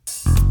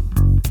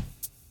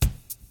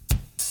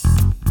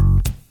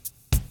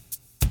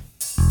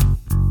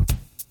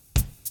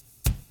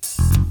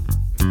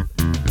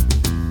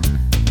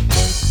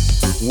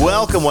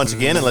Welcome once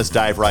again, and let's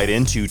dive right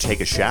into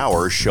Take a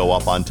Shower, Show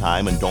Up on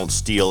Time, and Don't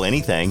Steal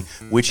Anything,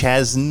 which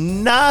has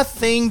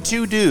nothing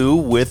to do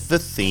with the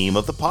theme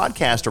of the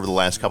podcast over the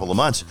last couple of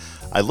months.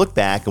 I look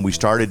back, and we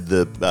started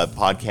the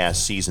podcast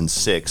season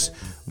 6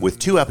 with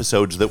 2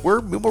 episodes that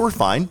were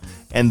fine,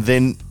 and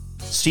then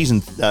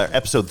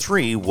episode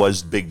 3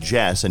 was Big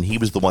Jess, and he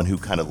was the one who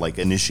kind of like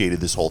initiated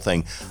this whole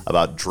thing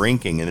about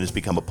drinking, and it has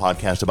become a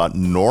podcast about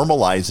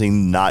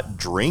normalizing not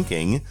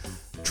drinking.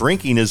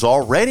 Drinking is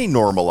already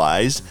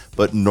normalized,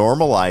 but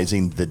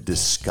normalizing the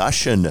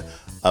discussion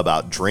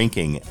about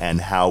drinking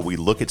and how we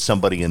look at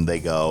somebody and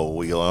we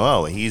go,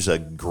 oh, he's a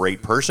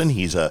great person.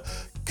 He's a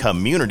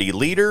community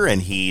leader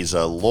and he's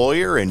a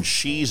lawyer and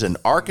she's an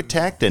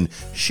architect and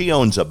she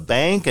owns a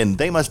bank and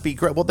they must be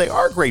great. Well, they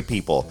are great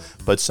people,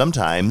 but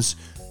sometimes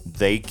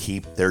they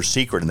keep their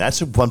secret. And that's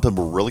one thing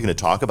we're really going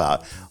to talk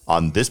about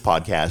on this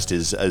podcast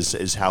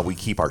is how we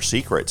keep our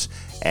secrets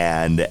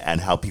and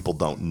how people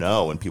don't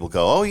know. And people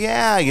go, oh,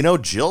 yeah,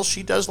 Jill,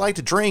 she does like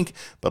to drink.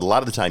 But a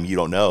lot of the time you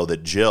don't know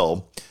that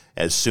Jill,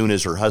 as soon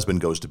as her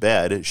husband goes to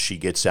bed, she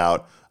gets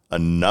out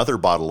another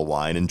bottle of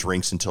wine and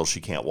drinks until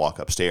she can't walk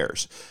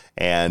upstairs.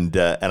 And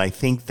I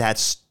think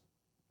that's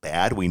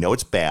bad. We know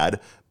it's bad,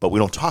 but we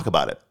don't talk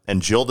about it.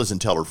 And Jill doesn't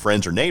tell her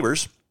friends or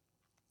neighbors.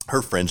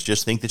 Her friends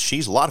just think that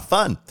she's a lot of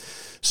fun.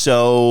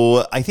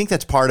 So I think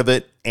that's part of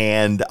it.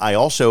 And I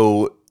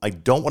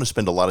don't want to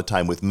spend a lot of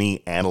time with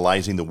me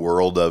analyzing the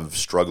world of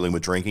struggling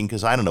with drinking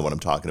because I don't know what I'm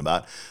talking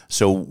about.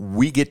 So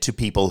we get to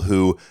people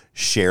who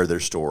share their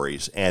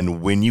stories.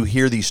 And when you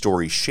hear these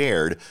stories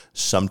shared,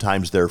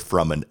 sometimes they're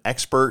from an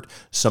expert.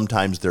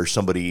 Sometimes they're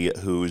somebody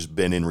who's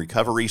been in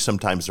recovery.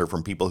 Sometimes they're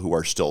from people who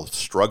are still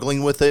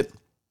struggling with it.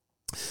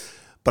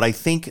 But I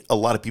think a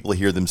lot of people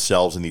hear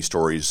themselves in these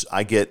stories.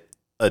 I get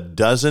a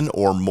dozen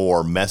or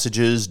more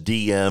messages,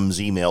 DMs,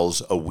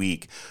 emails a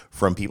week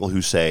from people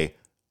who say,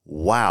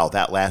 wow,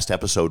 that last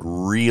episode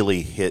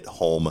really hit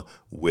home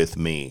with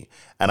me.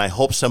 And I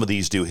hope some of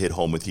these do hit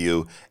home with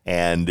you.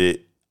 And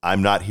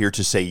I'm not here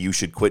to say you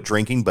should quit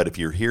drinking, but if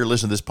you're here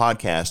listening to this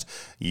podcast,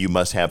 you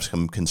must have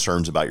some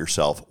concerns about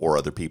yourself or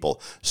other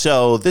people.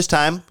 So this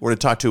time, we're going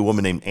to talk to a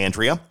woman named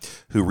Andrea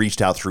who reached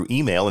out through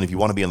email. And if you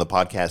want to be on the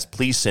podcast,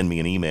 please send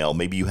me an email.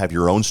 Maybe you have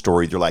your own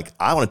story. You're like,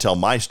 I want to tell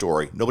my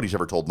story. Nobody's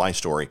ever told my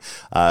story.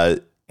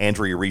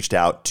 Andrea reached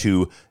out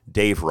to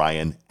Dave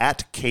Ryan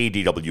at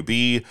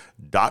kdwb.com.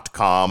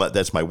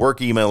 That's my work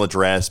email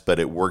address, but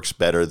it works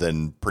better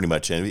than pretty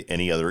much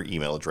any other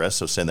email address.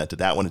 So send that to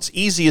that one. It's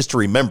easiest to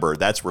remember.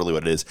 That's really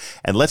what it is.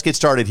 And let's get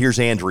started. Here's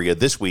Andrea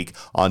this week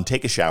on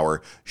Take a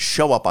Shower,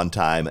 Show Up on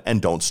Time,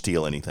 and Don't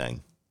Steal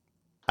Anything.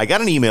 I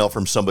got an email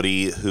from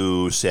somebody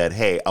who said,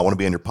 hey, I want to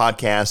be on your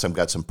podcast. I've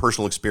got some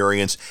personal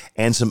experience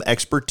and some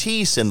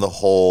expertise in the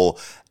whole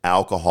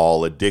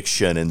alcohol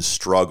addiction and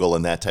struggle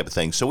and that type of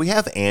thing. So we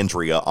have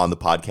Andrea on the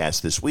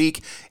podcast this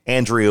week.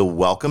 Andrea,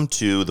 welcome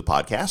to the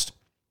podcast.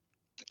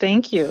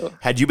 Thank you.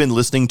 Had you been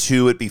listening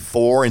to it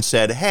before and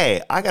said,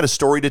 hey, I got a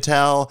story to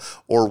tell,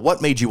 or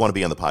what made you want to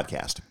be on the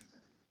podcast?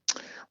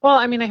 Well,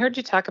 I heard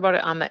you talk about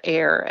it on the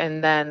air,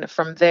 and then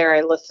from there,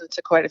 I listened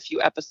to quite a few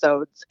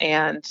episodes,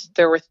 and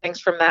there were things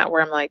from that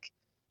where I'm like,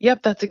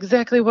 yep, that's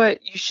exactly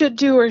what you should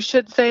do or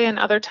should say, and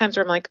other times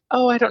where I'm like,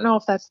 oh, I don't know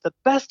if that's the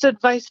best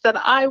advice that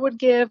I would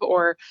give,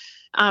 or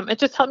it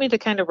just helped me to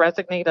kind of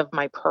resonate of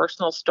my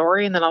personal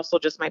story, and then also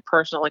just my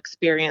personal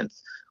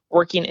experience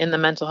working in the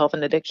mental health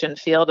and addiction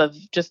field of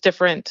just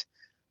different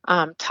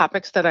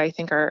topics that I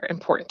think are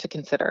important to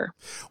consider.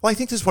 Well, I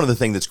think this is one of the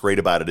things that's great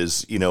about it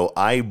is,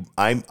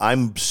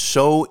 I'm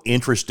so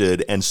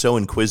interested and so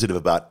inquisitive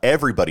about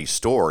everybody's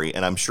story,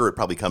 and I'm sure it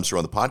probably comes through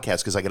on the podcast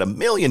because I get a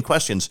million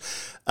questions.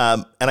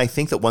 And I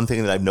think that one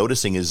thing that I'm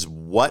noticing is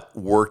what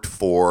worked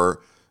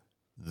for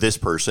this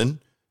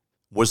person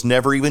was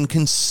never even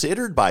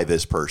considered by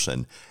this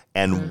person,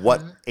 and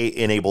what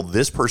enabled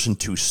this person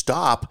to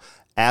stop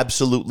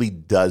absolutely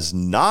does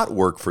not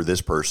work for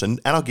this person.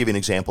 And I'll give you an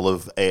example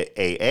of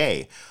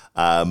AA.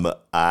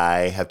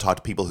 I have talked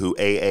to people who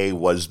AA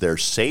was their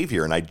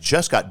savior, and I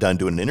just got done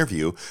doing an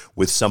interview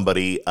with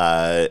somebody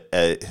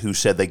who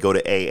said they go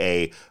to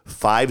AA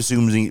 5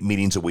 Zoom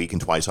meetings a week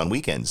and twice on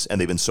weekends, and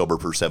they've been sober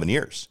for 7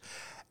 years.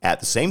 At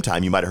the same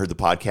time, you might have heard the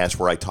podcast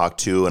where I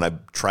talked to, and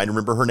I'm trying to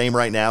remember her name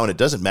right now, and it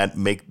doesn't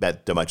make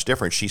that much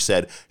difference. She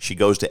said she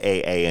goes to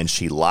AA and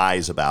she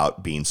lies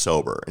about being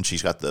sober, and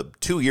she's got the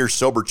 2-year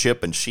sober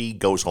chip, and she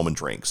goes home and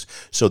drinks.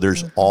 So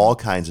there's all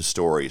kinds of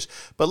stories.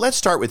 But let's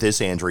start with this,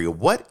 Andrea.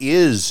 What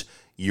is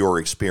your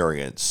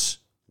experience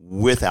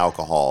with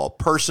alcohol?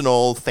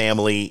 Personal,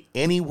 family,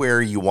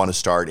 anywhere you want to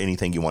start,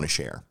 anything you want to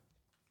share?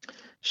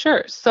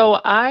 Sure.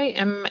 So I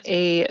am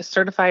a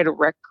certified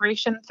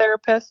recreation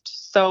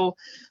therapist. So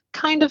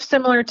kind of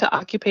similar to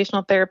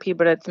occupational therapy,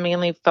 but it's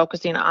mainly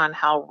focusing on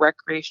how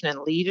recreation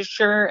and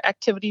leisure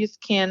activities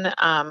can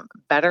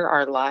better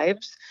our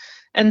lives.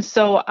 And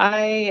so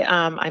I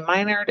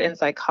minored in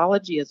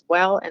psychology as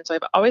well. And so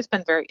I've always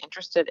been very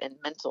interested in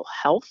mental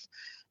health.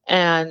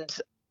 And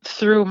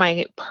through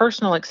my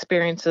personal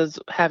experiences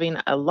having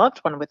a loved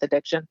one with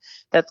addiction,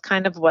 that's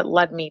kind of what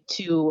led me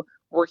to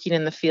working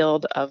in the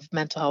field of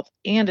mental health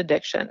and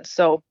addiction.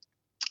 So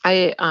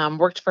I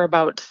worked for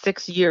about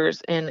 6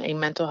 years in a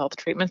mental health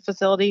treatment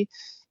facility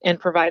and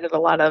provided a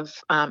lot of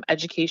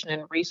education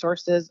and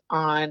resources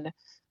on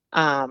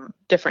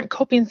different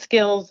coping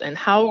skills and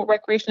how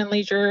recreation and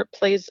leisure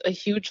plays a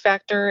huge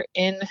factor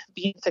in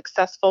being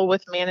successful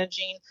with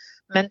managing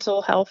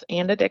mental health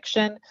and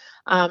addiction.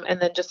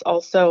 And then just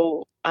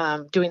also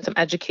doing some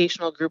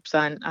educational groups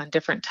on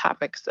different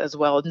topics as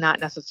well, not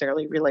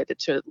necessarily related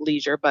to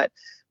leisure, but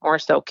more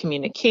so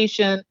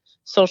communication,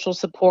 social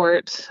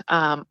support,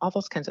 all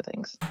those kinds of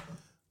things.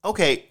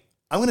 Okay,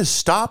 I'm going to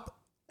stop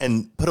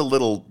and put a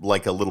little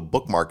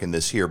bookmark in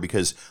this here,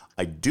 because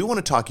I do want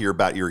to talk to you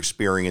about your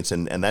experience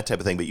and that type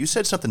of thing. But you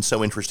said something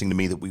so interesting to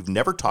me that we've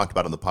never talked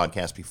about on the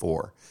podcast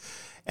before.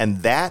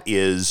 And that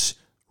is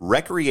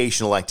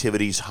recreational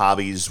activities,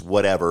 hobbies,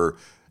 whatever,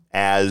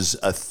 as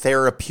a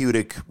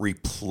therapeutic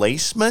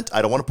replacement.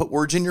 I don't want to put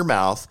words in your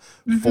mouth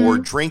for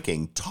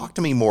drinking. Talk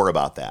to me more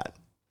about that.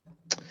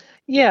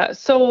 Yeah.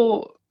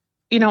 So,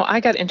 I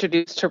got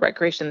introduced to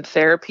recreation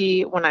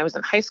therapy when I was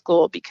in high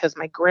school because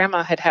my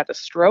grandma had had a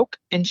stroke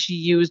and she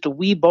used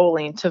Wii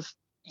bowling to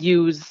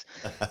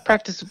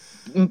practice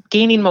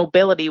gaining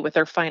mobility with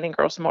her fine and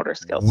gross motor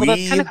skills. So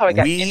that's kind of how I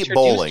got introduced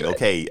bowling. to it.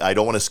 Okay, I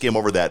don't want to skim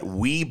over that.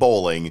 Wii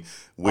bowling,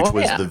 which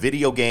was the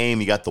video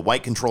game. You got the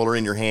white controller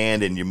in your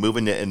hand and you're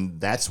moving it,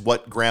 and that's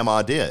what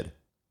grandma did.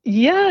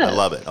 Yeah. I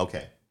love it.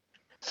 Okay.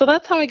 So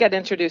that's how I got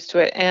introduced to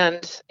it.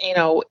 And,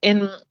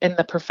 in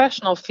the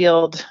professional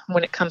field,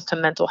 when it comes to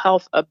mental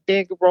health, a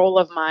big role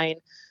of mine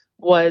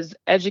was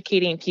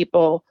educating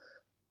people,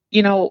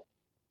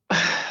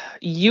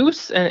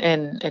 use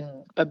and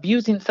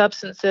abusing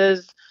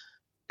substances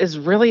is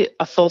really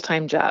a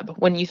full-time job.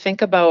 When you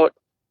think about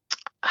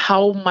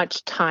how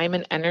much time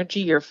and energy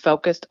you're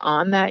focused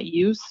on that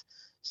use,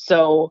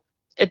 so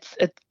it's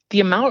the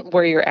amount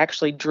where you're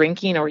actually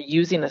drinking or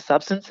using a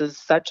substance is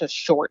such a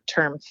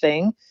short-term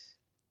thing.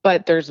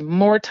 But there's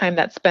more time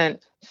that's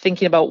spent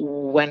thinking about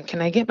when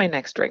can I get my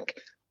next drink?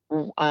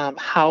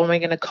 How am I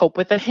going to cope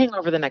with the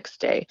hangover the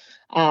next day?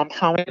 How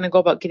am I going to go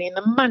about getting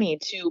the money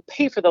to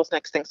pay for those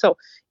next things? So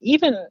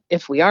even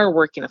if we are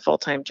working a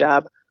full-time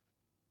job,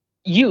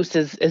 use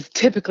is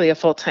typically a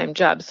full-time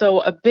job.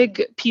 So a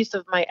big piece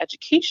of my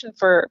education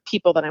for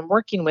people that I'm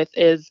working with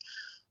is,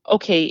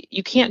 okay,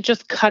 you can't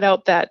just cut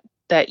out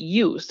that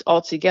use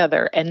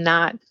altogether and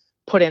not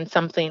put in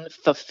something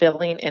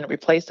fulfilling in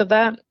replace of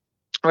that.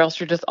 Or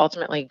else you're just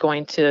ultimately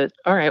going to,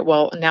 all right,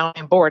 well, now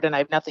I'm bored and I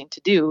have nothing to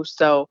do,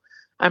 so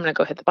I'm going to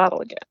go hit the bottle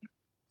again.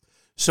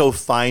 So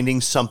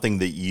finding something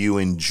that you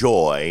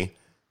enjoy,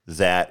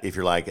 that if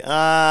you're like,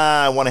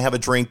 I want to have a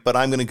drink, but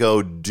I'm going to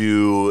go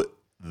do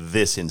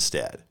this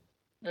instead.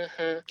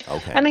 Mm-hmm.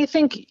 Okay. And I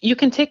think you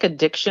can take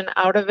addiction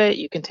out of it.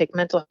 You can take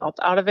mental health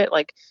out of it.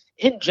 Like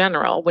in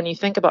general, when you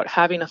think about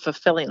having a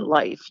fulfilling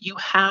life, you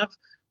have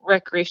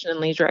recreation and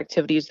leisure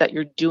activities that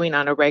you're doing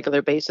on a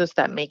regular basis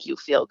that make you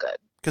feel good.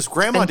 Because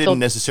grandma didn't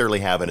necessarily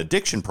have an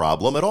addiction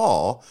problem at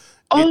all.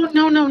 Oh,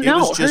 no.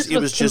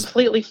 It was just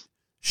completely.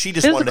 She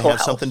just wanted to have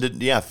health. something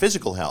to,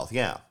 physical health.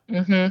 Yeah.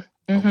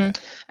 Mm-hmm. Mm-hmm. Okay.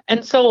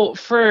 And so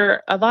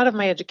for a lot of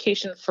my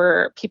education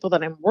for people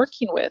that I'm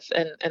working with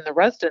and the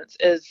residents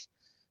is,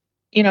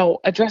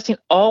 addressing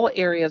all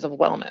areas of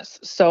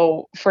wellness.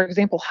 So for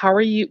example,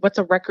 what's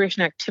a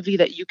recreation activity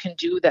that you can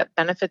do that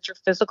benefits your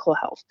physical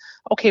health?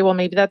 Okay, well,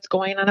 maybe that's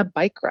going on a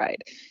bike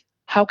ride.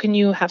 How can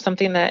you have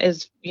something that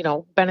is,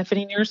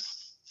 benefiting your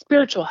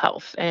spiritual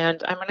health?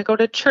 And I'm going to go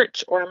to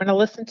church, or I'm going to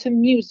listen to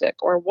music,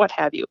 or what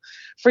have you.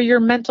 For your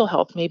mental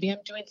health, maybe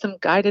I'm doing some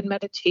guided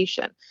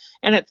meditation.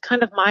 And it's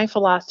kind of my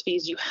philosophy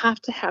is you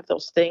have to have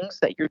those things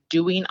that you're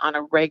doing on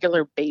a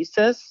regular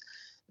basis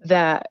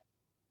that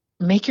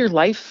make your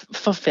life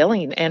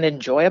fulfilling and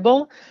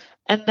enjoyable.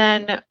 And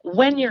then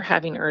when you're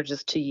having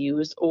urges to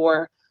use,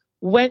 or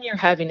when you're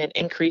having an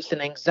increase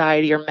in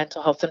anxiety or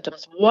mental health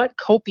symptoms, what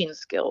coping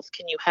skills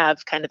can you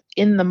have kind of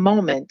in the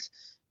moment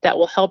that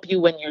will help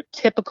you when your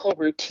typical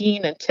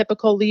routine and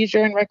typical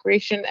leisure and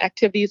recreation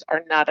activities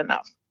are not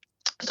enough?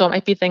 So it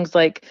might be things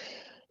like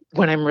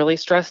when I'm really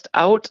stressed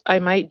out, I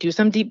might do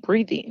some deep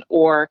breathing,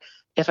 or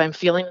if I'm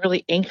feeling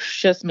really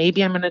anxious,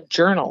 maybe I'm going to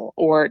journal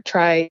or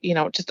try,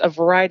 just a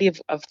variety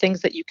of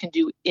things that you can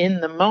do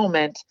in the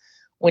moment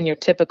when your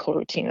typical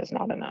routine is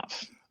not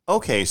enough.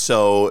 Okay,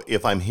 so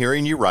if I'm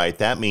hearing you right,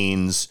 that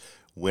means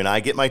when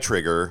I get my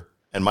trigger,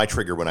 and my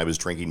trigger when I was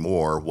drinking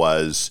more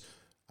was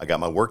I got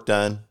my work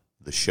done,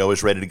 the show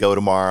is ready to go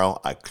tomorrow,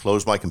 I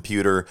close my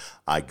computer,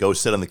 I go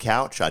sit on the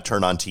couch, I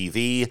turn on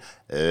TV,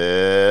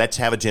 let's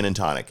have a gin and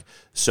tonic.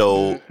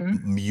 So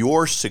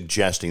you're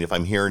suggesting, if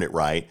I'm hearing it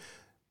right,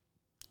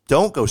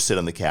 don't go sit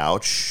on the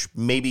couch,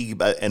 maybe,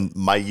 and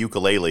my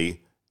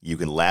ukulele, you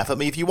can laugh at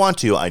me if you want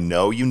to. I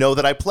know you know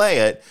that I play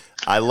it.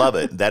 I love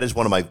it. That is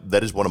one of my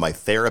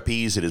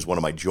therapies. It is one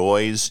of my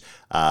joys.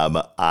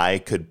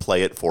 I could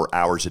play it for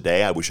hours a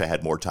day. I wish I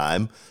had more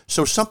time.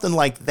 So something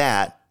like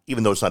that,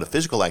 even though it's not a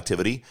physical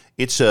activity,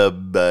 it's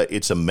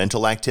a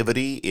mental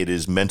activity. It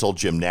is mental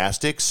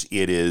gymnastics.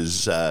 It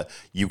is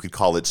you could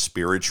call it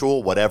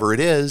spiritual, whatever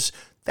it is.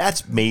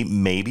 That's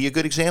maybe a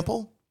good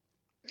example.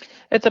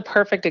 It's a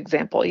perfect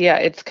example. Yeah,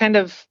 it's kind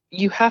of,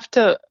 you have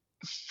to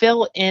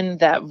fill in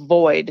that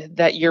void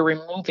that you're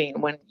removing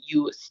when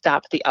you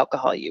stop the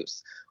alcohol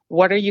use.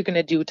 What are you going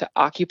to do to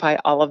occupy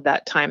all of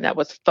that time that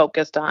was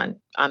focused on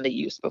the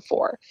use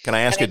before? Can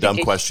I ask And a I think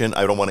dumb question?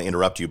 I don't want to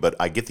interrupt you, but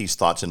I get these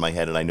thoughts in my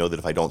head, and I know that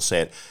if I don't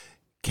say it,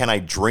 can I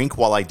drink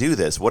while I do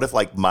this? What if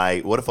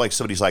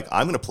somebody's like,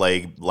 I'm going to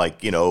play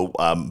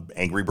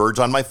Angry Birds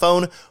on my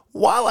phone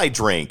while I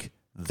drink?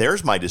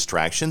 There's my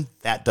distraction.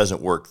 That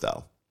doesn't work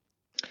though.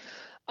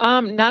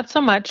 Not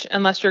so much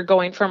unless you're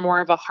going for more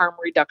of a harm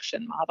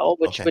reduction model,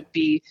 which Okay. would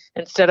be,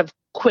 instead of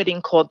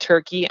quitting cold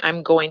turkey,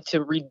 I'm going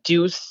to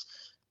reduce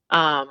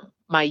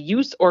my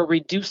use or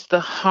reduce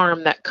the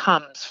harm that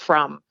comes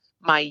from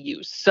my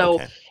use. So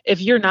Okay.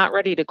 if you're not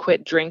ready to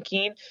quit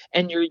drinking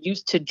and you're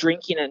used to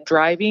drinking and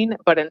driving,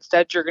 but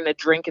instead you're going to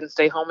drink and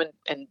stay home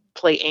and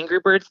play Angry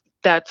Birds,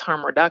 that's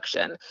harm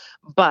reduction.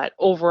 But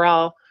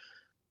overall,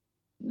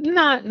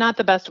 not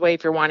the best way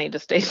if you're wanting to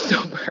stay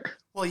sober.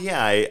 Well,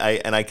 yeah,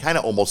 I kind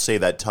of almost say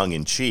that tongue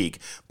in cheek,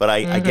 but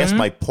I guess Mm-hmm.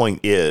 my point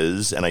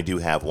is, and I do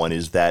have one,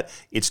 is that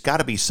it's got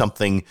to be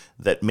something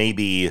that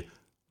maybe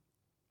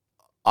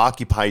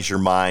occupies your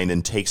mind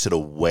and takes it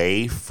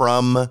away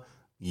from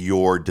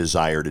your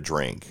desire to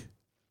drink.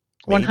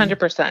 Maybe?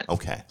 100%.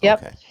 Okay.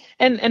 Yep. Okay.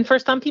 And for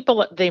some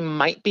people, they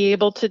might be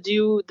able to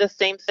do the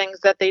same things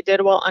that they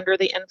did while under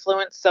the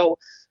influence. So,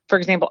 for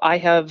example, I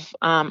have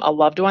a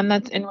loved one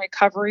that's in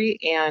recovery,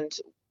 and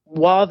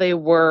while they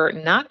were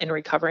not in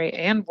recovery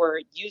and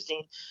were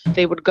using,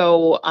 they would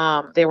go.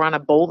 They were on a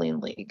bowling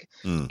league,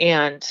 Mm,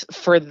 and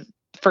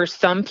for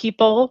some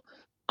people,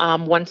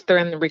 once they're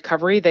in the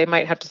recovery, they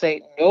might have to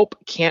say, "Nope,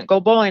 can't go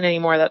bowling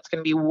anymore. That's going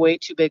to be way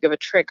too big of a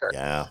trigger."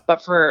 yeah.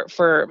 But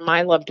for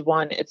my loved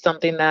one, it's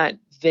something that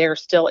they're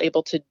still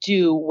able to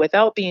do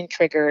without being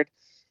triggered,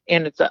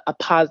 and it's a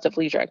positive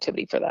leisure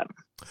activity for them.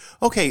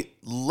 Okay,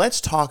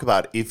 let's talk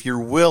about, if you're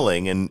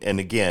willing, and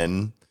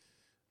again,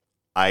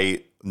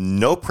 I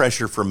no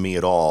pressure from me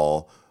at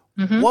all.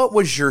 Hmm. What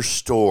was your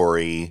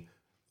story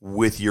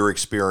with your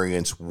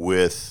experience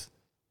with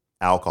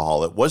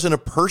alcohol? It wasn't a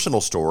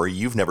personal story.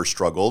 You've never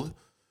struggled,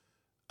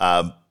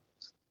 um,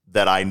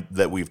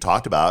 that we've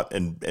talked about,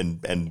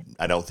 and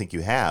I don't think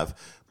you have.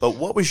 But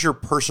what was your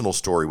personal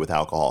story with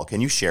alcohol?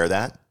 Can you share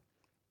that?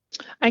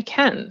 I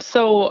can.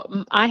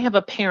 So I have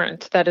a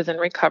parent that is in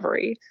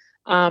recovery,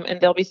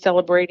 and they'll be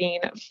celebrating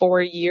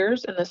 4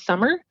 years in the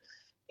summer.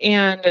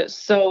 And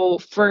so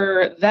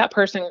for that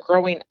person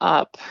growing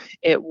up,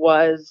 it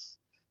was,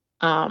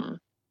 um,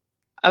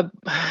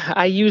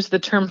 I use the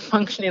term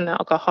functioning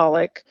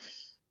alcoholic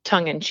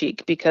tongue in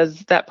cheek, because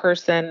that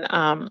person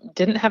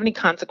didn't have any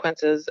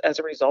consequences as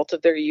a result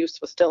of their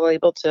use, was still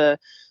able to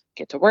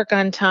get to work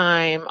on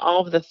time,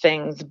 all of the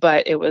things,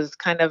 but it was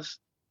kind of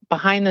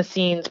behind the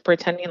scenes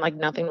pretending like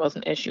nothing was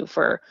an issue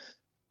for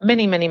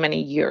many, many,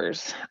 many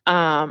years.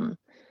 And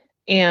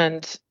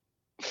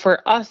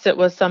for us, it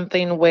was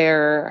something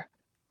where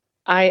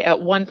I,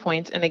 at one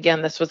point, and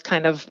again, this was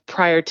kind of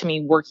prior to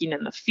me working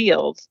in the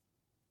field,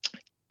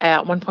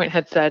 at one point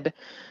had said,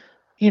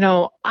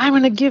 I'm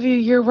going to give you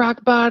your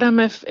rock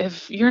bottom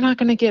if you're not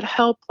going to get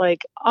help.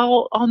 Like,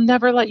 I'll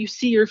never let you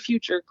see your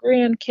future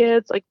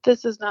grandkids. Like,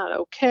 this is not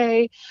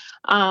okay.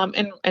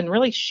 And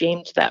really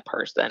shamed that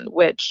person,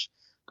 which,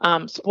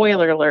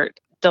 spoiler alert,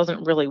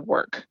 doesn't really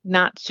work.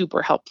 Not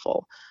super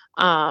helpful.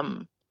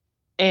 And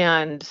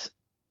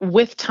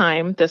with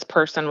time, this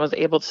person was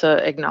able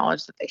to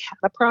acknowledge that they had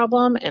a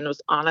problem and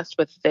was honest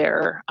with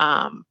their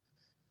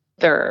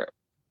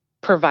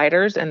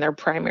providers and their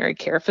primary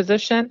care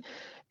physician,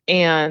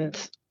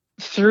 and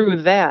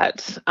through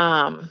that,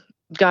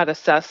 got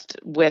assessed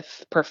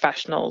with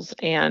professionals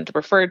and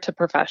referred to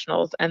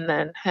professionals, and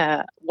then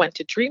went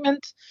to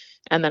treatment,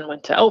 and then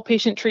went to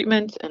outpatient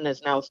treatment, and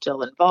is now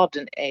still involved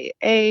in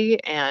AA,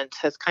 and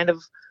has kind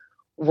of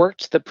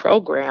worked the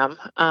program,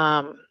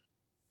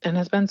 and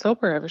has been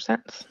sober ever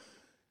since.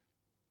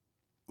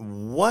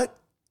 What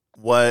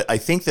I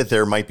think that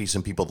there might be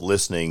some people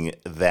listening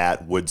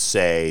that would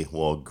say,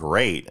 well,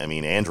 great. I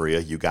mean, Andrea,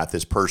 you got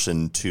this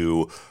person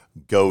to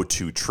go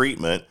to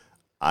treatment.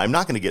 I'm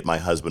not going to get my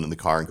husband in the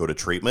car and go to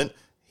treatment.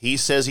 He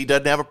says he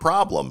doesn't have a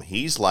problem.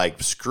 He's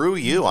like, screw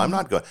you. I'm Mhm.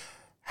 not going.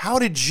 How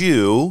did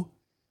you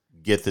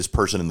get this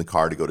person in the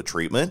car to go to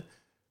treatment?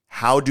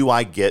 How do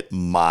I get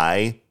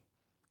my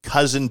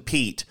cousin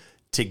Pete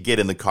to get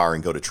in the car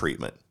and go to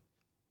treatment?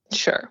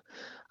 Sure.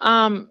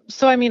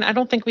 So I mean, I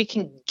don't think we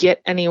can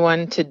get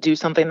anyone to do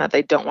something that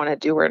they don't want to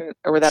do,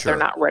 or that they're Sure.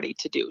 not ready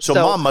to do. So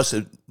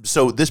So,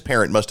 so this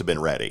parent must have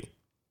been ready.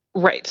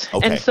 right.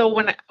 And Okay. so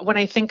when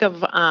I think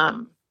of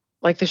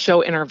like the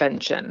show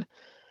Intervention,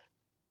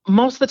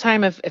 most of the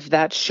time, if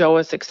that show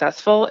is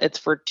successful, it's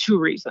for two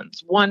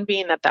reasons. One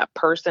being that that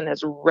person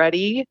is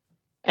ready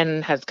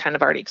and has kind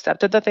of already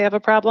accepted that they have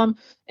a problem,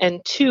 and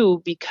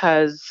two,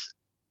 because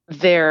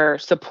their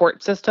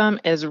support system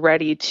is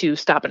ready to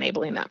stop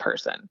enabling that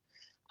person.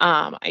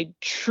 I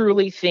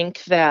truly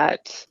think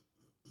that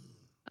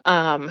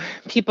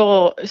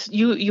People,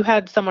 you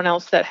had someone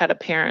else that had a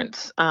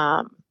parent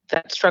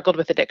that struggled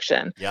with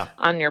addiction Yeah.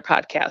 on your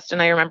podcast,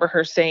 and I remember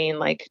her saying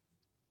like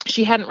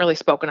she hadn't really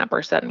spoken up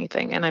or said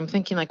anything, and I'm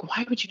thinking like,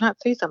 why would you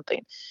not say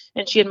something?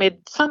 And she had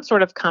made some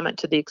sort of comment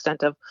to the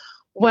extent of,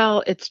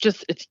 well, it's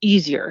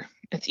easier,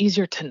 it's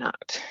easier to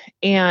not.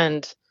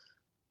 And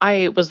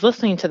I was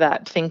listening to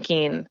that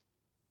thinking,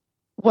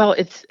 well,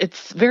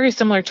 it's very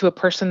similar to a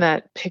person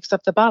that picks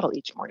up the bottle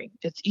each morning.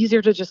 It's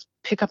easier to just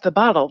pick up the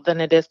bottle than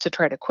it is to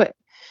try to quit.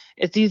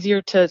 It's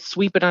easier to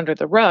sweep it under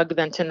the rug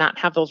than to not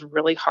have those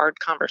really hard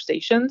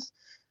conversations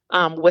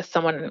with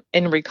someone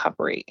in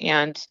recovery.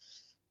 And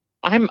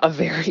I'm a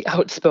very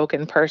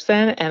outspoken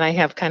person, and I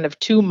have kind of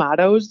two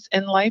mottos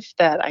in life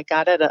that I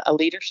got at a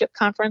leadership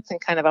conference and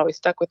kind of always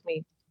stuck with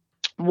me.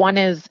 One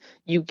is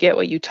you get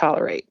what you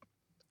tolerate.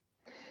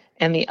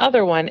 And the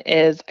other one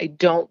is I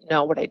don't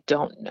know what I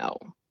don't know.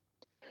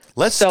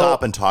 Let's So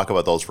stop and talk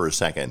about those for a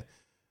second.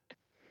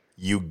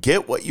 You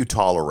get what you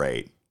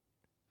tolerate.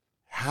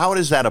 How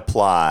does that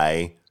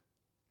apply?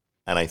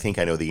 And I think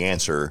I know the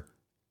answer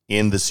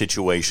in the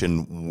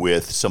situation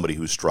with somebody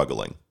who's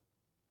struggling.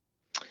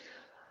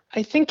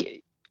 I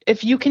think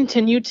if you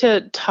continue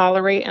to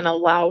tolerate and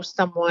allow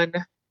someone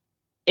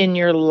in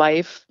your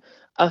life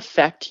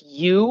affect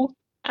you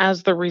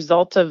as the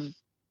result of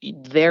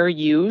their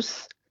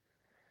use,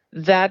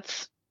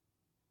 that's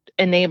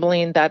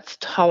enabling, that's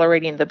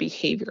tolerating the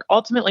behavior.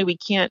 Ultimately, we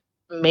can't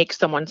make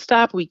someone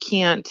stop. We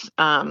can't,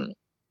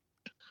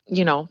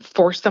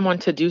 force someone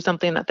to do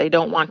something that they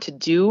don't want to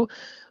do.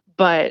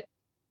 But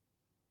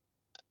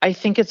I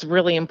think it's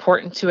really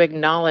important to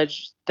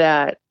acknowledge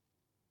that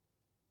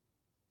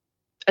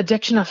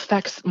addiction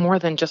affects more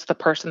than just the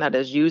person that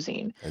is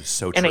using. It's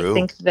so And I true.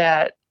 think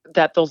that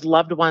those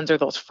loved ones or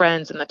those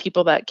friends and the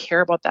people that care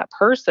about that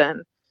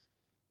person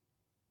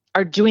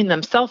are doing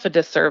themselves a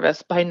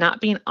disservice by not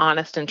being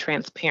honest and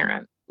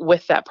transparent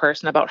with that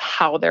person about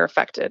how they're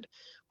affected,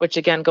 which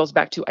again goes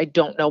back to I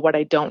don't know what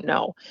I don't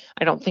know.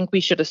 I don't think we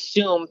should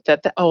assume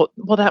that oh,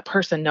 well, that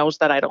person knows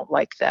that I don't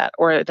like that,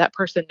 or that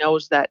person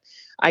knows that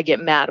I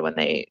get mad when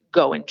they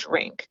go and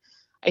drink.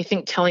 I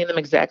think telling them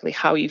exactly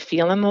how you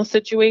feel in those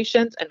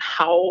situations and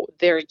how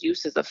their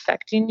use is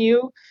affecting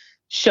you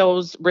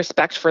shows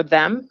respect for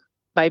them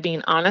by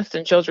being honest,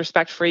 and shows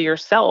respect for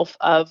yourself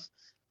of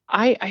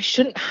I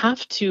shouldn't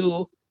have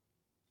to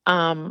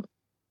um,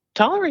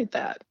 tolerate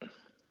that.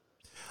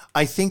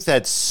 I think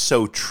that's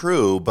so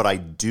true, but I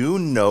do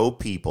know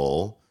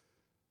people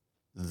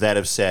that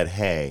have said,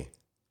 hey,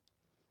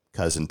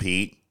 Cousin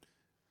Pete,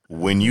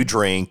 when you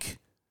drink,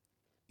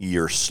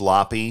 you're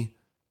sloppy,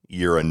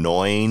 you're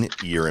annoying,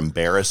 you're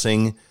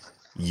embarrassing,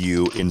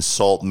 you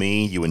insult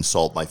me, you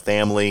insult my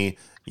family,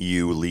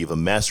 you leave a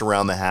mess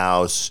around the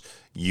house,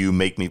 you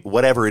make me,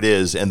 whatever it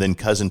is. And then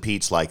Cousin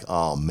Pete's like,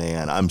 oh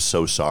man, I'm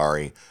so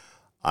sorry.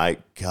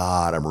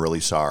 I'm really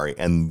sorry.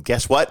 And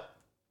guess what?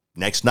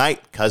 Next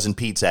night, Cousin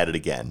Pete's at it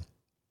again.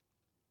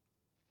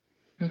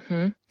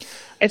 Hmm.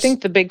 I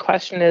think the big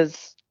question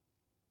is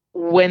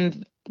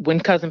when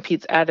Cousin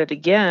Pete's at it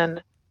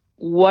again,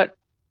 what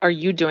are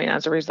you doing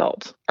as a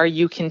result? Are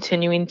you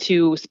continuing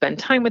to spend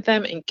time with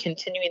them and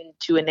continuing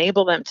to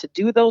enable them to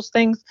do those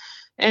things?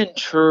 And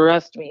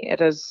trust me, it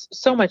is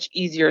so much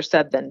easier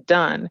said than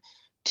done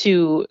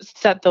to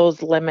set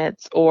those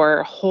limits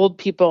or hold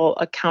people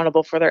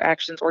accountable for their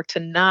actions, or to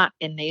not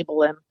enable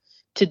them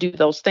to do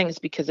those things,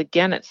 because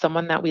again, it's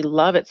someone that we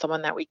love, it's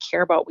someone that we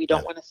care about. We Yeah.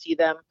 don't want to see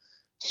them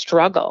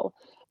struggle.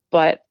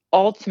 But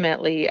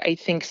ultimately, I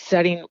think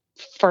setting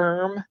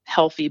firm,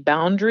 healthy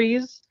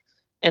boundaries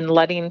and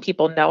letting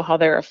people know how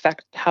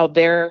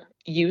their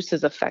use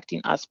is affecting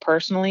us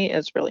personally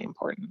is really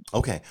important.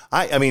 Okay.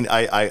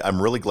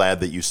 I'm really glad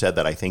that you said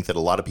that. I think that a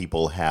lot of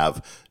people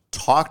have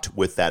talked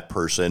with that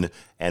person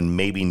and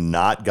maybe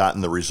not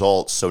gotten the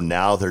results. So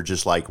now they're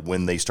just like,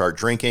 when they start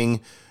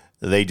drinking,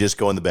 they just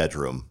go in the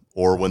bedroom,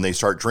 or when they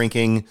start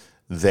drinking,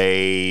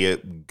 they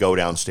go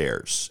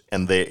downstairs,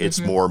 and it's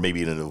more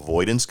maybe an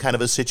avoidance kind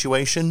of a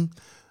situation.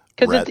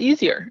 Because it's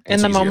easier.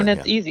 In the moment,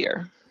 it's yeah.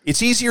 easier.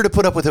 It's easier to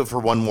put up with it for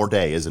one more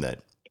day, isn't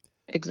it?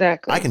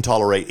 Exactly. I can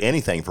tolerate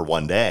anything for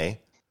one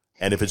day.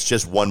 And if it's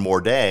just one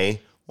more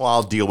day, well,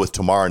 I'll deal with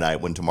tomorrow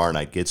night when tomorrow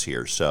night gets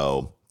here.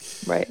 So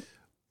right.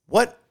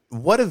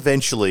 What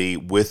eventually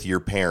with your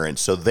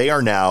parents, so they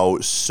are now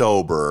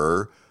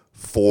sober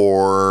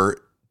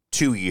for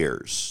 2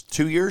 years,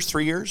 2 years,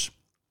 3 years?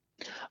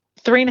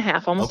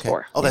 3.5, almost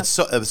 4. Oh, that's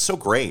so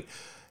great.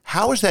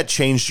 How has that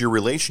changed your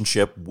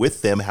relationship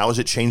with them? How has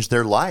it changed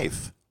their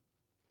life?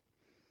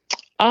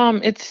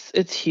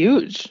 It's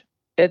huge.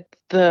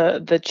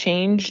 The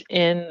change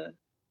in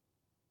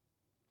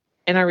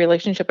our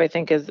relationship, I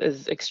think,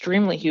 is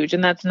extremely huge.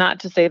 And that's not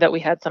to say that we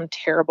had some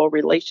terrible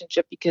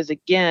relationship, because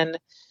again,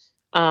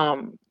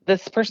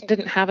 this person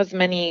didn't have as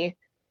many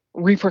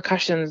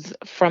repercussions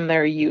from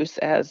their use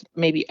as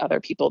maybe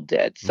other people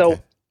did. So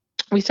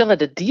we still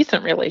had a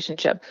decent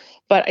relationship.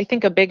 But I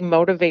think a big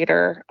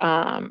motivator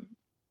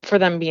for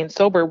them being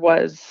sober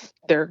was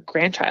their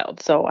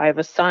grandchild. So I have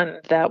a son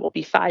that will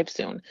be 5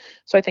 soon.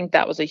 So I think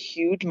that was a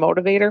huge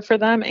motivator for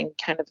them and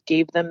kind of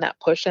gave them that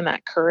push and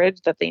that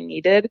courage that they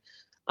needed.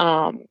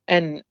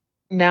 And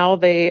now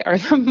they are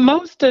the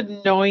most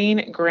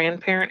annoying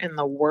grandparent in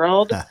the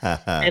world.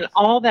 And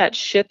all that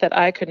shit that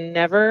I could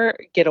never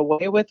get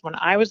away with when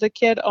I was a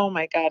kid. Oh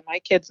my God, my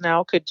kids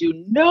now could do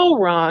no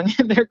wrong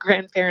in their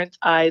grandparents'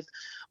 eyes.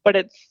 But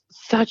it's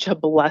such a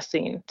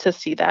blessing to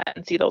see that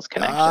and see those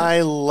connections. I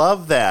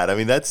love that. I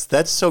mean,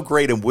 that's so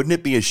great. And wouldn't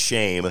it be a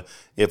shame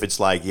if it's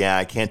like, yeah,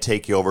 I can't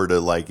take you over to,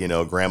 like,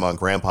 grandma and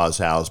grandpa's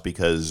house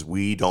because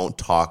we don't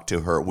talk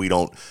to her. We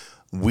don't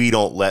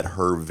let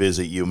her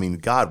visit you. I mean,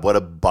 God, what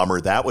a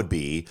bummer that would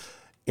be.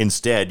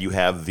 Instead, you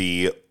have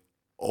the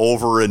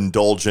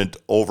overindulgent,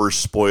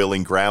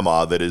 overspoiling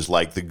grandma that is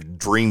like the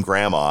dream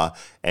grandma,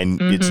 and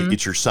Mm-hmm.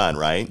 it's your son,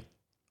 right?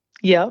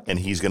 Yep. And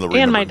he's going to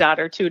And my remember.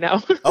 daughter too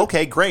now.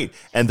 Okay, great.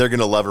 And they're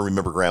going to love and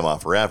remember grandma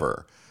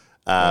forever.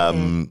 Hmm.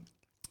 Um,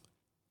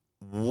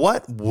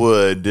 what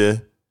would,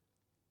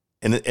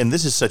 and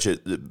this is such a,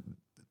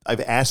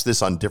 I've asked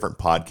this on different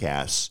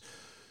podcasts,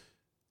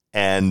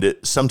 and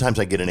sometimes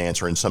I get an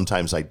answer and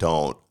sometimes I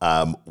don't.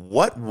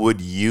 What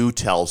would you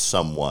tell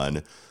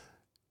someone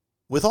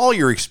with all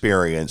your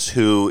experience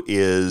who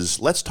is,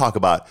 let's talk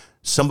about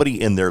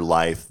somebody in their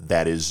life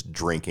that is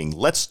drinking?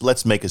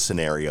 Let's make a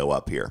scenario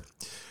up here.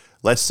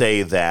 Let's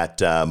say that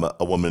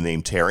a woman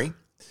named Terry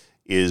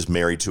is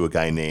married to a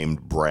guy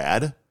named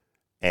Brad,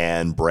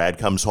 and Brad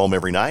comes home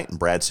every night, and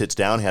Brad sits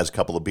down, has a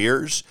couple of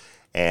beers,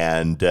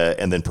 and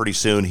then pretty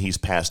soon he's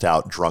passed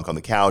out drunk on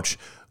the couch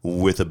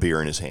with a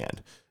beer in his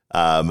hand.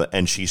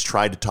 And she's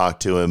tried to talk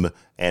to him,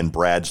 and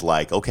Brad's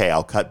like, okay,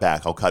 I'll cut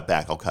back.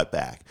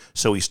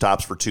 So he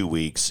stops for 2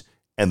 weeks,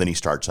 and then he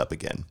starts up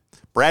again.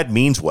 Brad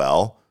means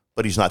well,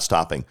 but he's not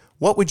stopping.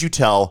 What would you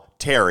tell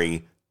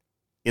Terry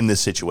in this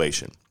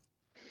situation?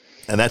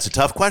 And that's a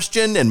tough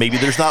question, and maybe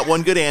there's not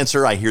one good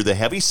answer. I hear the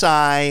heavy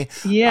sigh.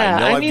 I Yeah,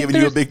 know I I've mean, given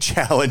you a big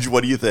challenge.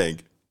 What do you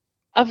think?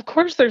 of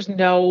course, there's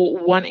no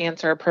one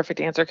answer, a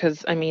perfect answer,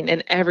 because I mean,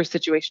 in every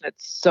situation,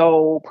 it's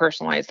so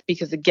personalized.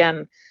 Because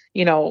again,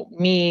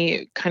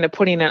 me kind of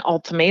putting an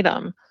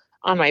ultimatum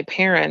on my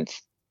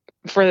parents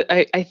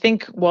I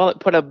think while it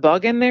put a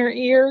bug in their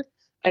ear,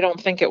 I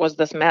don't think it was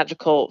this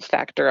magical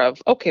factor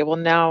of, okay, well,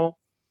 now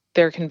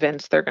they're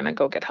convinced they're going to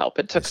go get help.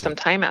 It I took some see.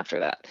 time after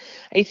that.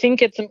 I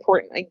think it's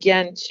important,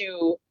 again,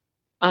 to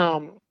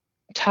um,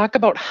 talk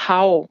about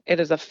how it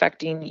is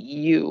affecting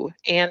you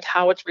and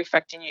how it's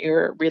affecting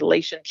your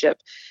relationship.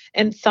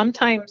 And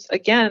sometimes,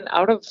 again,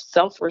 out of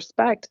self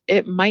respect,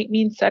 it might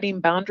mean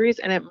setting boundaries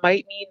and it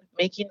might mean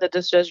making the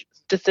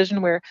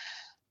decision where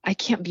I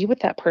can't be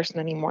with that person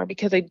anymore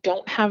because I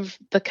don't have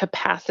the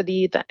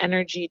capacity, the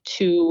energy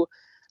to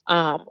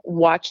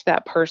watch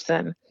that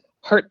person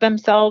hurt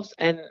themselves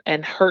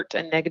and hurt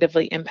and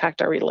negatively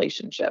impact our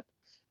relationship.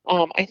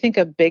 I think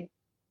a big,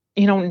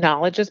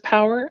 knowledge is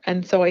power,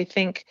 and so I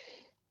think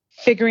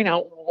figuring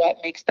out what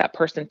makes that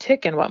person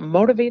tick and what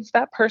motivates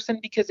that person,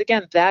 because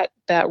again, that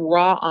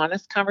raw,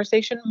 honest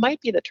conversation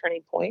might be the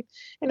turning point,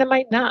 and it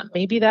might not.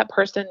 Maybe that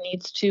person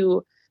needs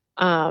to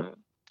um,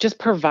 just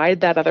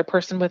provide that other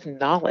person with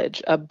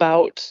knowledge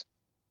about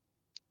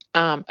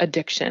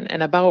addiction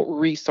and about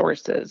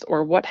resources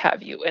or what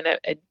have you,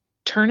 and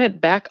turn it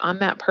back on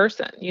that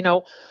person.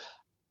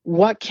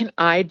 What can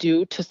I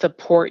do to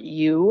support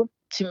you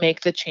to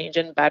make the change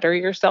and better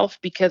yourself?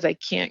 Because I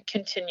can't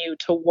continue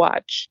to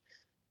watch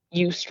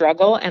you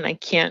struggle, and I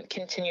can't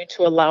continue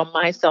to allow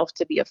myself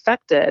to be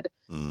affected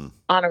Mm.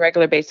 on a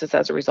regular basis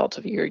as a result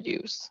of your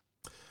use.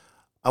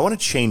 I want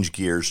to change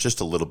gears just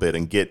a little bit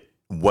and get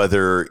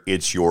whether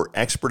it's your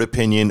expert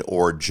opinion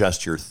or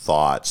just your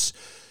thoughts.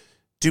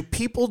 Do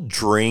people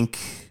drink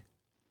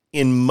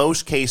in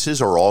most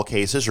cases or all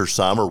cases or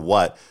some or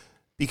what?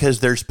 Because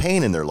there's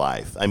pain in their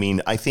life. I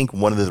mean, I think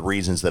one of the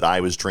reasons that I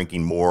was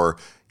drinking more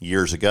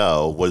years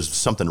ago was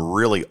something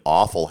really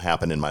awful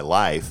happened in my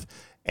life.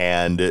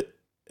 And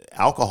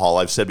alcohol,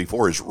 I've said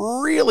before, is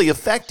really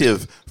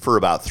effective for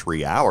about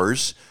 3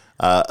 hours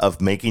of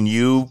making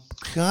you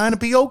kind of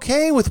be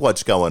okay with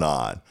what's going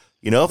on.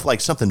 If like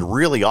something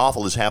really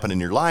awful has happened in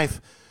your life.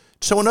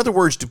 So in other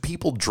words, do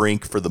people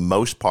drink for the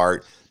most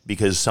part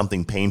because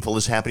something painful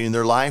is happening in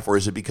their life? Or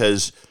is it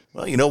because,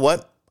 well, you know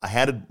what? I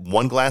had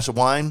one glass of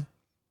wine.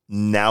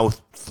 Now,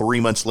 3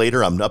 months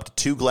later, I'm up to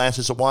 2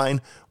 glasses of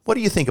wine. What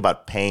do you think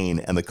about pain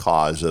and the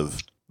cause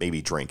of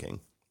maybe drinking?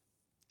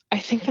 I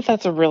think that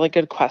that's a really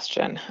good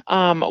question.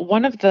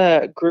 One of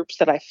the groups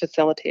that I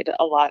facilitate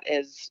a lot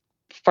is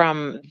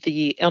from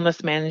the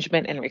Illness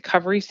Management and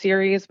Recovery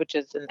series, which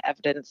is an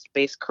evidence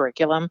based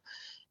curriculum.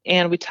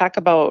 And we talk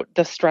about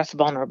the stress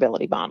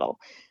vulnerability model.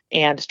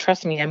 And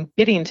trust me, I'm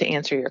getting to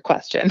answer your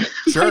question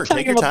by Sure, take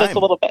talking your about this a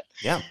time. little bit.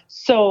 Yeah.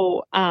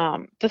 So,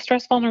 the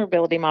stress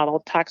vulnerability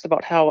model talks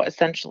about how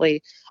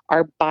essentially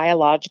our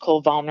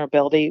biological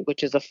vulnerability,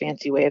 which is a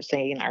fancy way of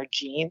saying our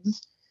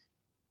genes,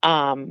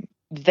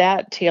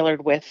 that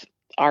tailored with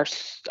our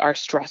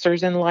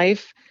stressors in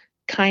life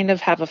kind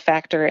of have a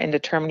factor in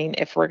determining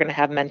if we're going to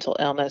have mental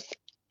illness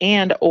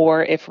and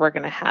or if we're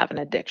going to have an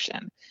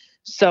addiction.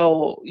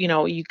 So,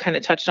 you kind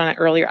of touched on it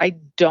earlier. I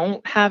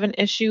don't have an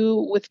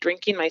issue with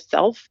drinking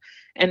myself.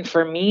 And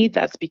for me,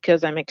 that's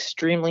because I'm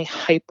extremely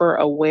hyper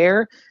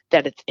aware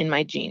that it's in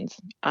my genes.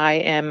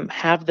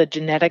 Have the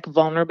genetic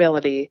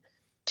vulnerability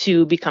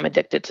to become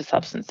addicted to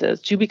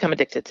substances, to become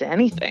addicted to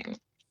anything.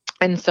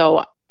 And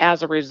so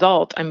as a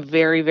result, I'm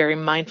very, very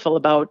mindful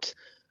about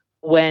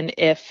when,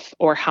 if,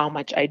 or how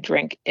much I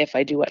drink, if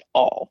I do at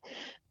all.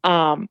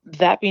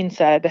 That being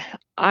said,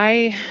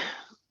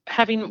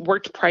 having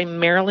worked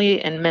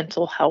primarily in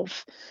mental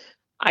health,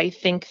 I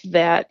think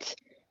that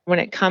when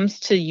it comes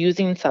to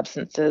using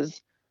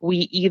substances, we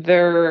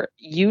either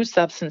use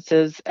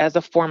substances as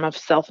a form of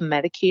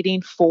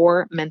self-medicating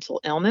for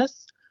mental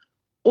illness,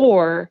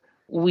 or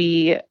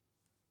we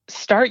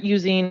start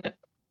using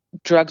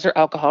drugs or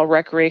alcohol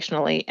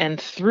recreationally, and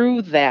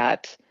through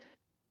that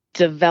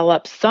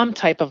develop some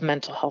type of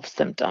mental health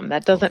symptom.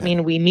 That doesn't Okay.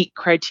 mean we meet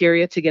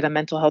criteria to get a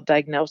mental health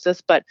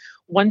diagnosis, but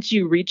once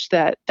you reach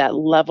that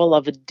level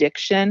of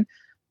addiction,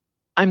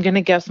 I'm going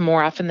to guess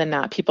more often than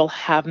not, people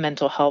have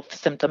mental health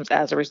symptoms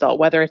as a result,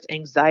 whether it's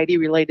anxiety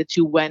related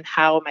to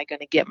how am I going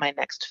to get my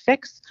next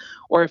fix,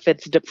 or if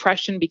it's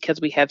depression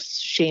because we have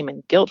shame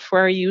and guilt for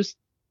our use.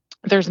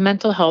 There's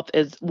mental health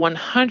is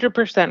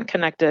 100%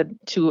 connected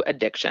to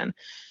addiction.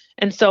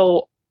 And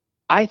so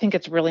I think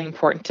it's really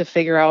important to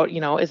figure out,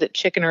 is it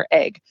chicken or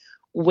egg?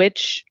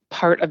 Which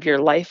part of your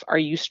life are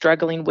you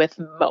struggling with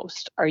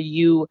most? Are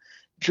you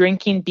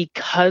drinking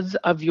because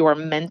of your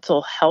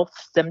mental health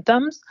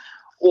symptoms,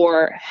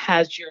 or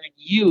has your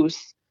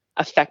use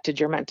affected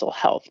your mental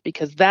health?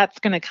 Because that's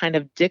going to kind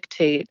of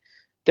dictate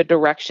the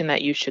direction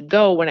that you should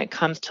go when it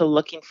comes to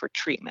looking for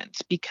treatment.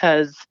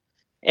 Because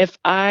if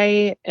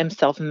I am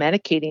self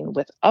medicating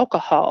with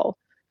alcohol,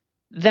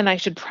 then I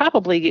should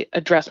probably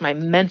address my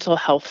mental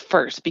health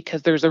first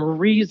because there's a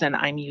reason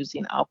I'm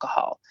using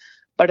alcohol.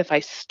 But if I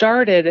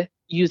started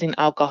using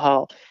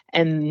alcohol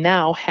and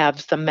now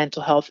have some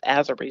mental health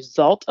as a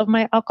result of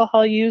my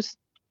alcohol use,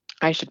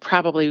 I should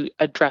probably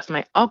address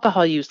my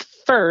alcohol use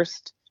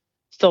first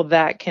so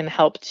that can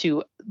help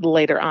to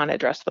later on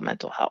address the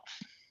mental health.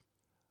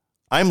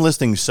 I'm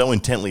listening so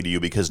intently to you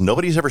because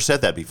nobody's ever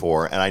said that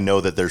before. And I know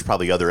that there's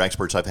probably other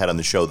experts I've had on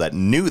the show that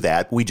knew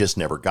that. We just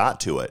never got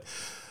to it.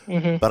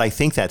 Mm-hmm. But I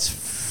think that's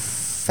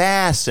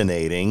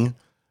fascinating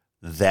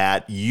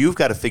that you've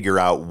got to figure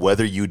out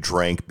whether you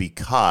drank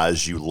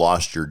because you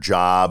lost your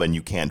job and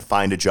you can't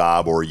find a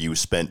job, or you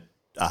spent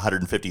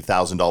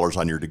 $150,000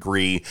 on your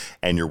degree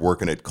and you're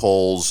working at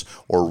Kohl's,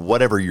 or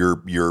whatever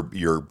your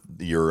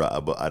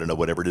I don't know,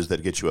 whatever it is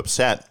that gets you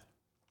upset,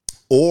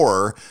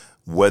 or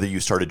whether you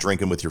started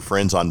drinking with your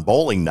friends on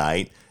bowling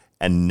night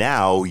and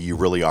now you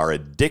really are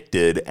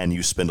addicted and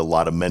you spend a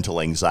lot of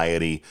mental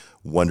anxiety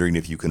wondering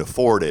if you can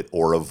afford it,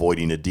 or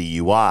avoiding a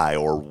DUI,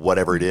 or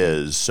whatever it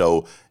is.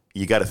 So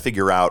you got to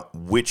figure out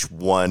which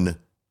one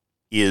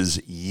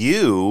is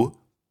you,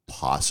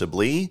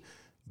 possibly,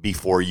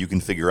 before you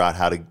can figure out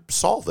how to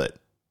solve it.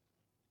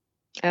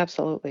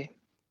 Absolutely.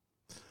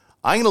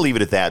 I'm going to leave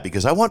it at that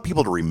because I want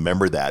people to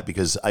remember that,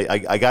 because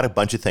I got a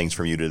bunch of things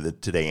from you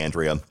today,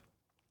 Andrea.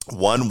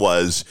 One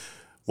was,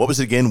 what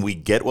was it again? We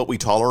get what we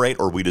tolerate,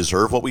 or we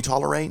deserve what we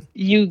tolerate?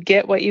 You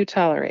get what you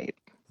tolerate.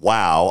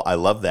 Wow, I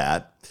love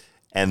that.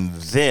 And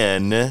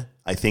then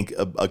I think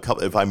a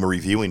couple, if I'm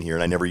reviewing here,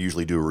 and I never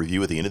usually do a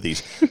review at the end of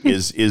these,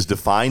 is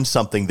define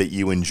something that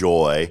you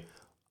enjoy.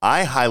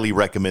 I highly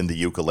recommend the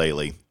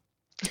ukulele,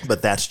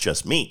 but that's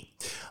just me.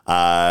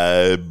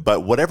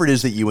 But whatever it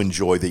is that you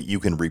enjoy that you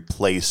can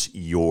replace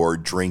your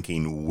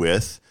drinking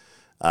with,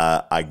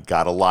 I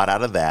got a lot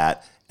out of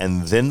that.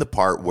 And then the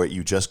part where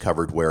you just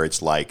covered, where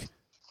it's like,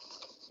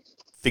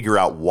 figure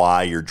out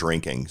why you're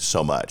drinking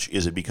so much.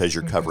 Is it because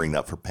you're covering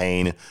up for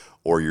pain,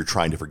 or you're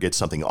trying to forget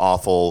something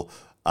awful?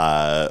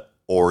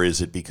 Or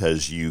is it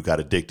because you got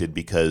addicted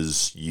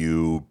because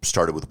you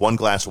started with one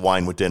glass of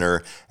wine with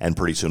dinner and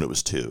pretty soon it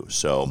was two?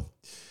 So,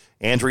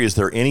 Andrea, is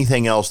there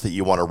anything else that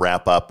you want to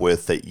wrap up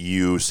with that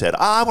you said,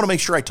 I want to make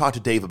sure I talk to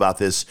Dave about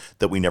this,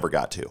 that we never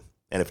got to?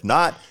 And if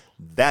not,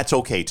 that's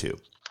okay too.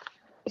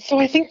 So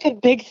I think the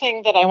big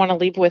thing that I want to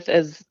leave with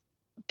is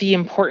the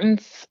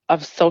importance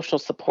of social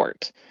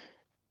support.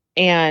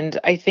 And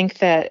I think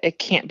that it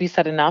can't be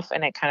said enough,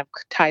 and it kind of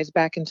ties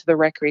back into the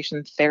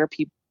recreation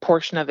therapy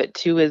portion of it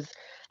too, is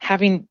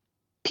having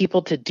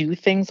people to do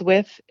things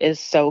with is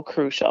so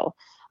crucial.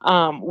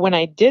 When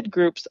I did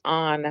groups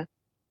on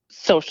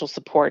social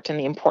support and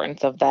the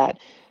importance of that,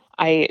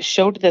 I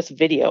showed this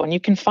video, and you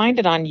can find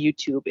it on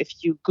YouTube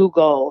if you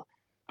Google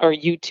or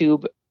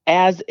YouTube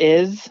as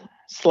is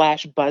 /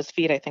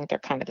 BuzzFeed. I think they're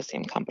kind of the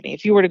same company.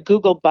 If you were to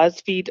Google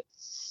BuzzFeed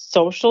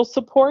social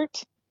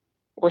support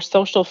or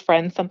social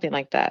friends, something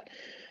like that,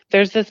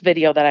 there's this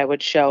video that I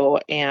would show,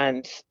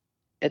 and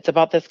it's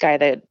about this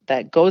guy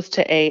that goes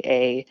to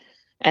AA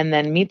and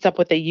then meets up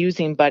with a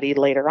using buddy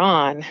later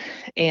on.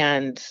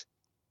 And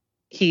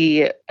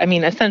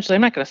essentially,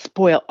 I'm not going to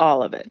spoil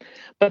all of it,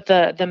 but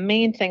the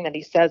main thing that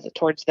he says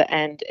towards the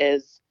end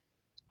is,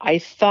 I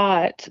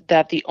thought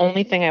that the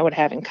only thing I would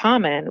have in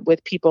common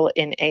with people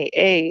in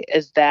AA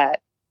is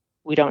that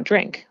we don't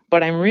drink.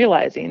 But I'm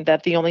realizing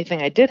that the only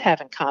thing I did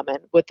have in common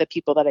with the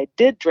people that I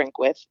did drink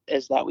with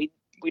is that we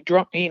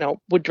drunk,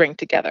 would drink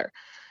together.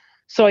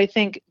 So I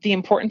think the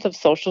importance of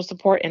social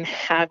support and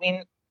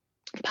having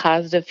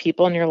positive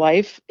people in your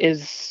life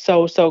is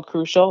so, so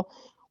crucial.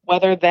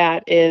 Whether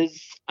that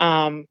is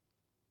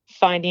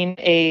finding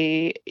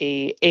a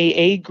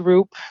AA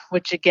group,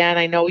 which again,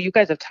 I know you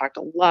guys have talked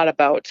a lot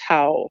about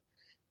how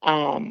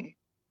um,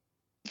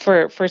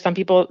 for some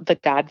people the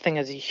God thing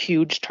is a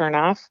huge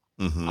turnoff.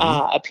 Mm-hmm.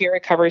 A peer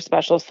recovery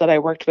specialist that I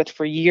worked with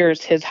for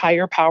years, his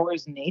higher power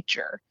is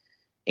nature.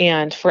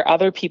 And for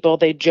other people,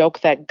 they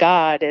joke that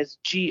God is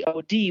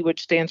GOD,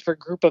 which stands for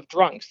group of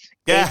drunks,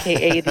 Yeah.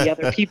 aka the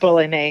other people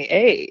in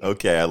AA.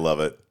 Okay, I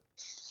love it.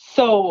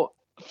 So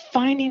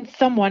finding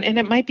someone, and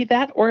it might be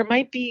that, or it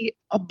might be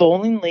a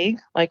bowling league,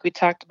 like we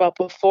talked about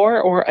before,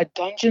 or a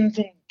Dungeons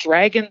and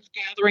Dragons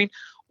gathering,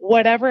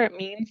 whatever it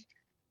means,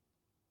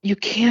 you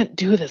can't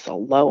do this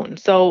alone.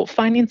 So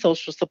finding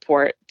social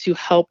support to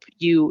help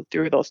you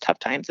through those tough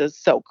times is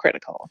so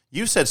critical.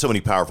 You said so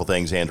many powerful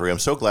things, Andrea. I'm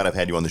so glad I've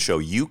had you on the show.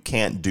 You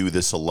can't do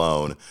this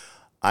alone.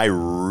 I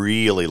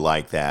really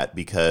like that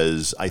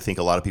because I think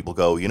a lot of people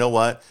go, you know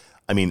what?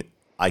 I mean,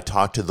 I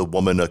talked to the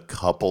woman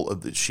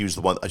she's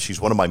one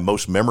of my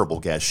most memorable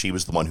guests. She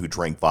was the one who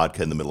drank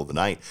vodka in the middle of the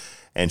night,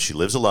 and she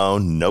lives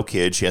alone, no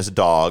kids. She has a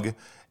dog.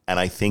 And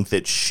I think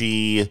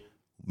that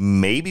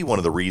maybe one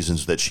of the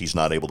reasons that she's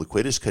not able to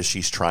quit is because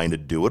she's trying to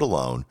do it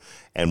alone.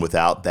 And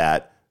without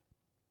that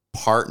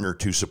partner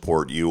to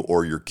support you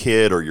or your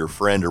kid or your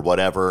friend or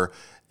whatever.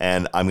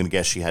 And I'm going to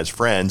guess she has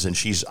friends, and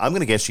I'm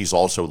going to guess she's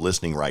also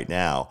listening right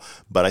now.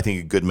 But I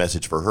think a good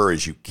message for her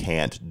is you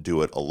can't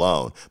do it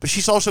alone. But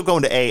she's also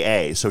going to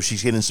AA, so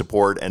she's getting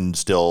support, and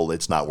still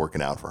it's not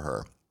working out for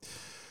her.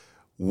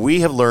 We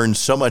have learned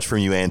so much from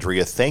you,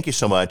 Andrea. Thank you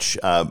so much.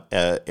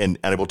 And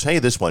I will tell you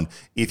this one.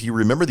 If you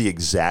remember the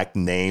exact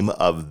name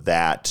of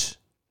that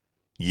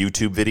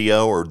YouTube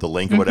video or the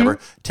link or whatever,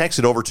 text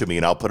it over to me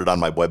and I'll put it on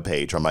my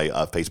webpage, on my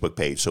Facebook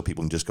page, so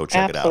people can just go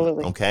check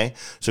Absolutely. it out. Okay?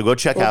 So go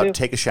check out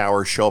Take a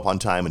Shower, Show Up on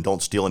Time, and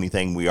Don't Steal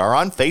Anything. We are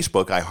on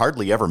Facebook. I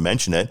hardly ever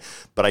mention it,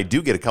 but I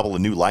do get a couple of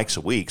new likes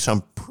a week, so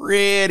I'm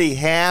pretty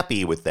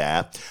happy with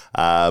that.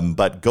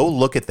 But go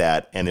look at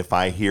that, and if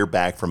I hear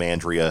back from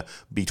Andrea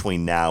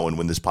between now and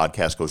when this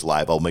podcast goes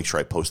live, I'll make sure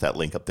I post that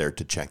link up there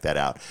to check that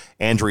out.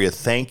 Andrea,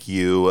 thank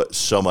you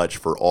so much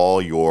for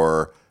all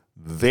your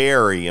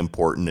very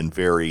important and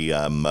very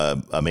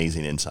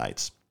amazing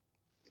insights.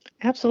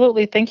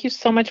 Absolutely. Thank you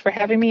so much for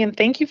having me, and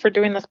thank you for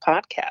doing this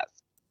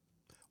podcast.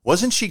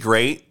 Wasn't she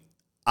great?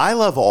 I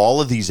love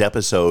all of these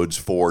episodes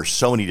for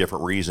so many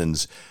different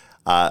reasons,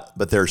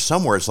 but there's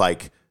somewhere it's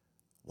like,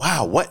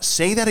 wow, what?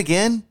 Say that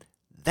again?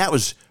 That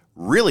was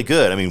really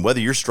good. I mean, whether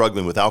you're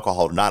struggling with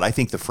alcohol or not, I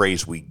think the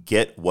phrase "we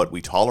get what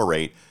we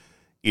tolerate"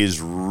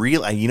 is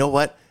real. And you know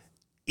what?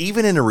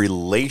 Even in a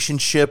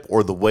relationship,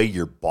 or the way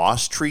your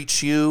boss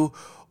treats you,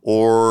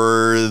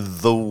 or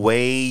the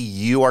way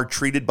you are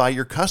treated by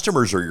your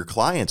customers or your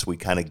clients, we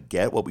kind of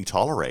get what we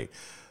tolerate.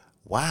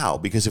 Wow,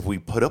 because if we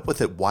put up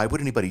with it, why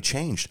would anybody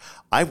change?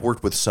 I've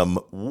worked with some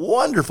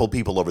wonderful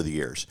people over the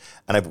years,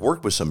 and I've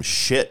worked with some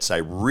shits. I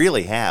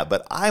really have,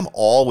 but I'm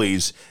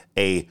always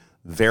a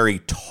very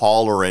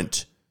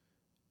tolerant,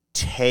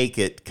 take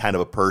it kind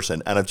of a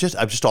person. And I've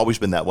just always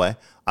been that way.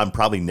 I'm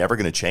probably never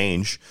going to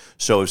change.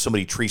 So if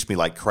somebody treats me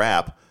like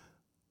crap,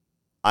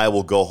 I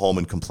will go home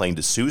and complain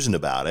to Susan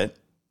about it.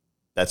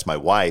 That's my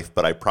wife,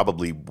 but I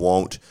probably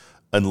won't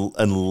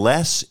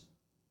unless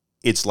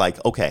it's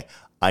like, okay,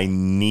 I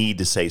need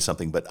to say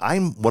something. But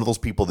I'm one of those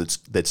people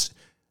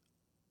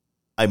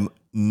I'm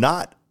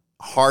not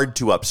hard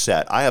to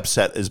upset. I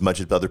upset as much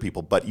as other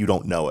people, but you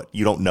don't know it.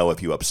 You don't know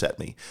if you upset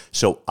me.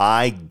 So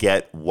I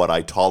get what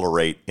I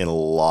tolerate in a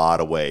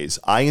lot of ways.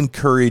 I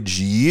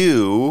encourage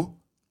you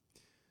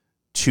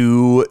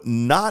to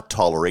not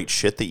tolerate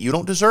shit that you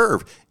don't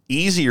deserve.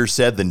 Easier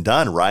said than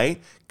done,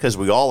 right? Because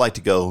we all like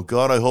to go,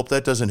 God, I hope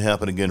that doesn't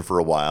happen again for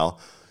a while.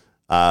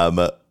 And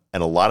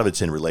a lot of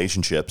it's in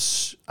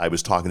relationships. I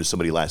was talking to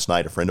somebody last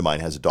night. A friend of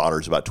mine has a daughter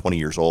who's about 20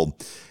 years old.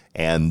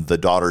 And the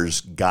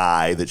daughter's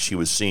guy that she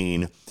was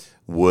seeing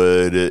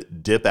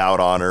would dip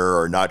out on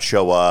her or not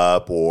show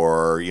up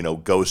or,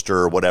 ghost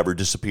her or whatever,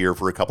 disappear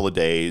for a couple of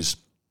days,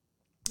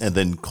 and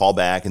then call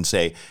back and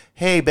say,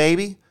 hey,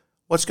 baby,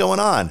 what's going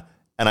on?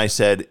 And I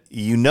said,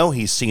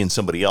 he's seeing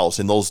somebody else.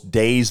 In those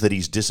days that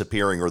he's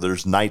disappearing, or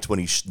there's nights when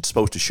he's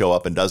supposed to show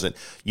up and doesn't,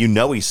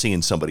 he's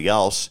seeing somebody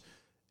else.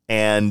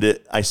 And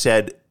I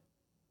said,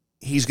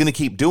 he's going to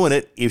keep doing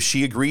it if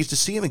she agrees to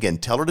see him again.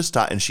 Tell her to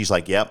stop. And she's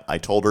like, yep, I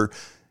told her.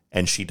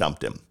 And she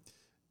dumped him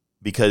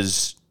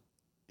because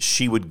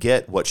she would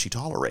get what she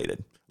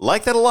tolerated.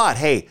 Like that a lot.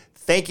 Hey,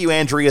 thank you,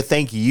 Andrea.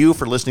 Thank you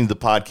for listening to the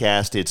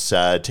podcast. It's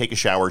Take a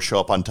Shower, Show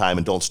Up on Time,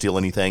 and Don't Steal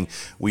Anything.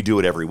 We do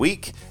it every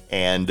week,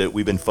 and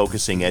we've been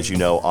focusing, as you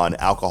know, on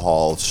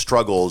alcohol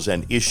struggles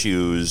and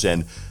issues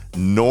and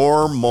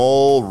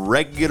normal,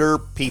 regular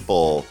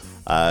people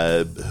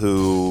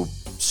who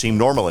seem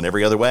normal in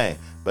every other way,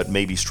 but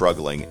maybe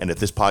struggling. And if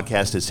this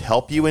podcast has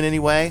helped you in any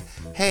way,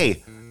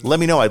 hey, let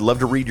me know. I'd love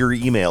to read your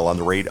email on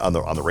the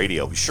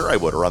radio. Sure, I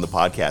would, or on the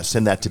podcast.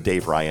 Send that to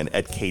Dave Ryan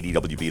at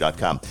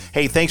kdwb.com.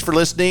 Hey, thanks for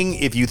listening.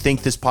 If you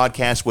think this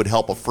podcast would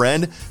help a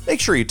friend, make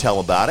sure you tell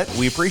them about it.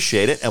 We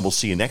appreciate it, and we'll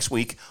see you next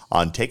week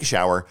on Take a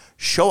Shower,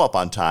 Show Up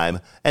on Time,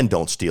 and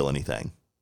Don't Steal Anything.